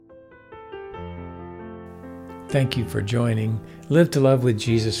Thank you for joining Live to Love with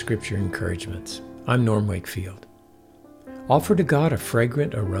Jesus Scripture Encouragements. I'm Norm Wakefield. Offer to God a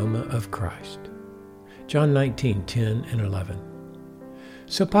fragrant aroma of Christ. John 19:10 and 11.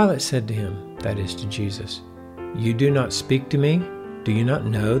 So Pilate said to him, that is to Jesus, "You do not speak to me? Do you not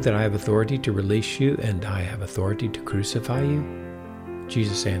know that I have authority to release you and I have authority to crucify you?"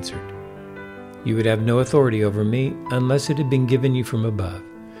 Jesus answered, "You would have no authority over me unless it had been given you from above.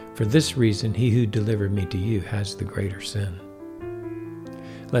 For this reason, he who delivered me to you has the greater sin."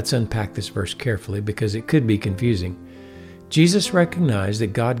 Let's unpack this verse carefully because it could be confusing. Jesus recognized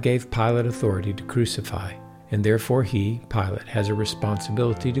that God gave Pilate authority to crucify, and therefore he, Pilate, has a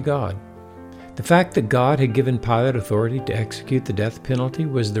responsibility to God. The fact that God had given Pilate authority to execute the death penalty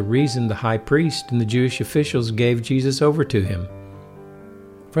was the reason the high priest and the Jewish officials gave Jesus over to him.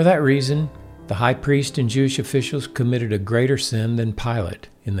 For that reason, the high priest and Jewish officials committed a greater sin than Pilate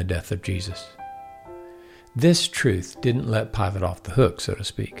in the death of Jesus. This truth didn't let Pilate off the hook, so to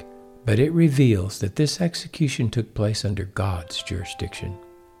speak, but it reveals that this execution took place under God's jurisdiction.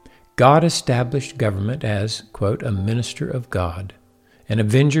 God established government as, quote, "a minister of God, an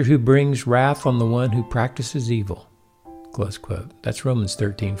avenger who brings wrath on the one who practices evil," close quote. That's Romans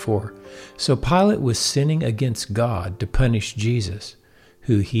 13:4. So Pilate was sinning against God to punish Jesus,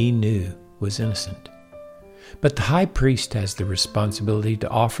 who he knew was innocent. But the high priest has the responsibility to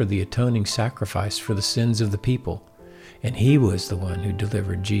offer the atoning sacrifice for the sins of the people, and he was the one who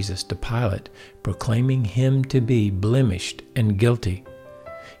delivered Jesus to Pilate, proclaiming him to be blemished and guilty.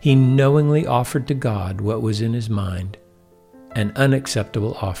 He knowingly offered to God what was in his mind, an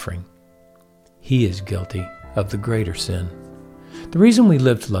unacceptable offering. He is guilty of the greater sin. The reason we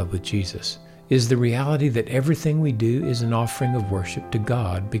live to love with Jesus is the reality that everything we do is an offering of worship to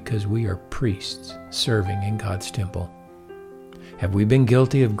God because we are priests serving in God's temple. Have we been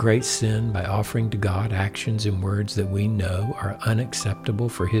guilty of great sin by offering to God actions and words that we know are unacceptable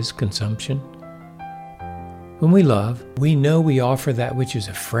for His consumption? When we love, we know we offer that which is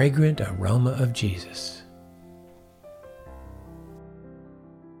a fragrant aroma of Jesus.